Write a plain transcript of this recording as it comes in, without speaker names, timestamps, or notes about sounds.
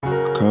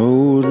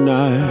Cold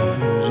night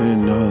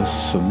in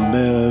North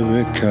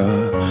America.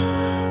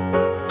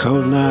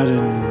 Cold night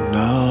in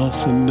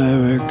North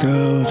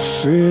America.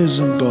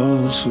 Freezing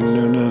balls from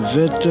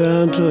Nunavut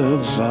down to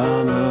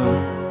Havana.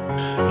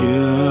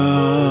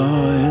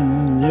 You're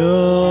in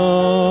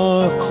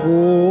your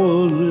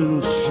cold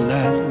little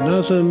flat,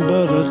 nothing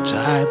but a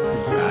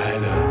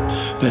typewriter.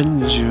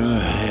 Bend your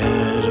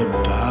head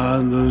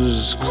upon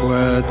those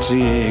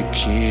QWERTY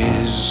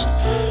keys.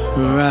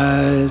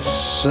 Write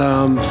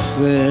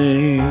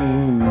something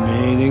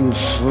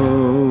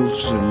meaningful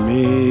to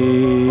me.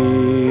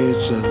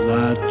 It's a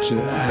lot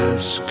to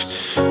ask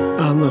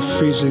on the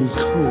freezing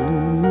cold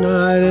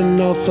night in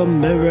North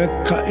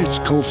America. It's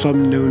cold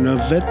from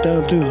Nunavut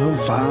down to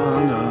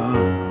Havana.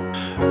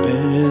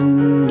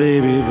 Bend,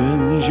 baby,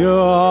 bend your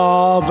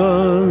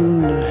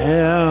auburn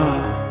hair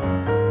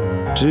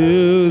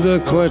to the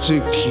QWERTY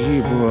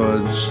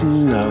keyboards.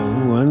 No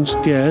one's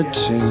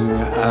getting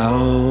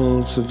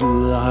out of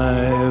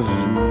life.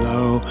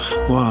 No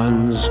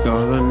one's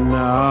gonna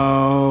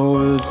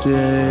know the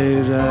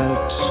day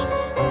that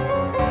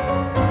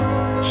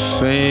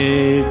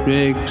fate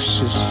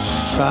makes its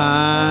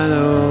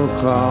final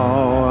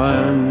call.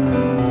 And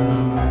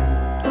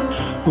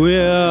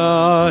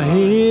we're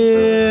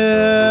here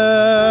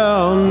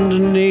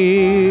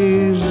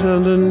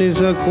underneath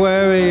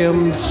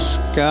aquarium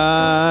skies.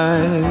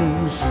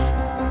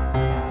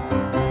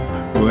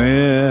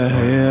 We're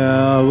here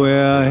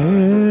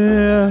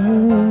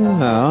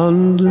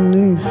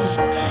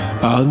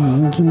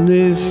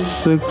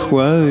underneath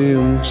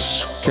aquarium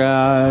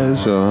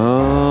skies.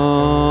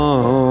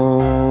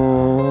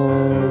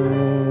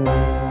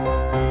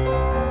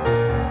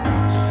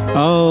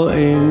 Oh,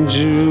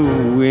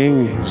 angel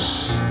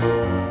wings.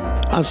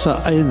 I'm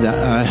sorry that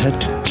I had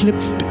to clip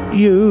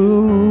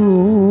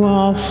you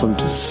off. I'm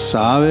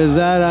sorry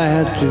that I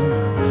had to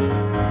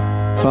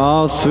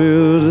fall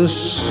through the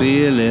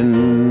ceiling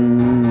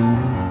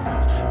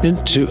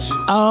into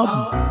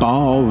a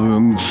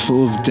ballroom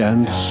full of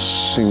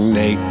dancing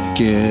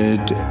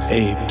naked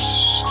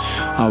apes.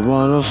 I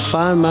wanna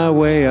find my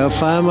way, I'll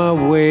find my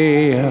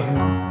way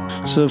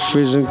to a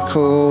freezing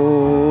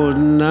cold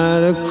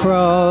night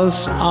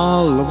across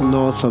all of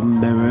North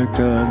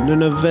America,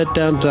 Nunavut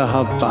down to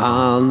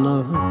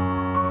Havana.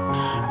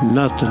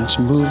 Nothing's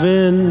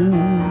moving.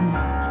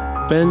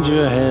 Bend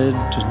your head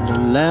in the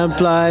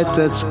lamplight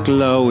that's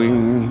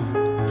glowing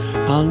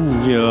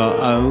on your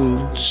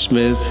old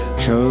Smith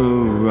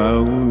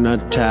Corona.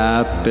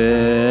 Tap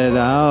it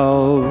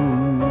out.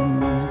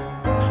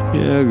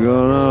 You're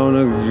gonna own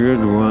a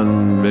good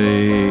one,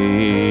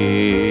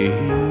 baby.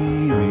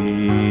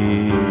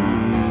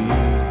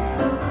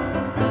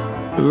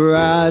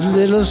 Ride,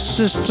 little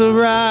sister,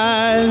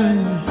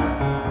 ride.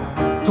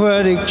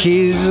 QWERTY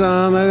keys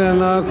on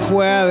an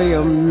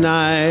aquarium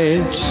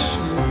night.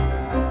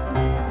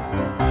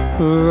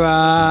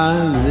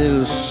 Ride,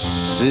 little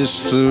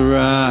sister,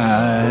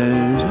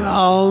 ride.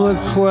 All the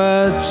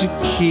QWERTY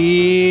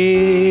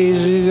keys.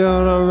 You're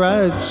gonna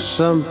write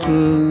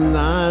something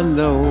I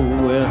know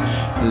will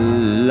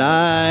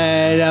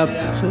light up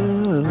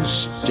the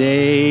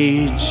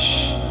stage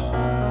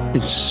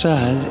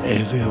inside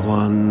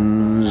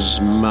everyone's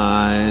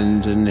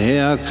mind. And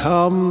here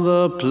come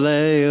the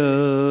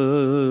players.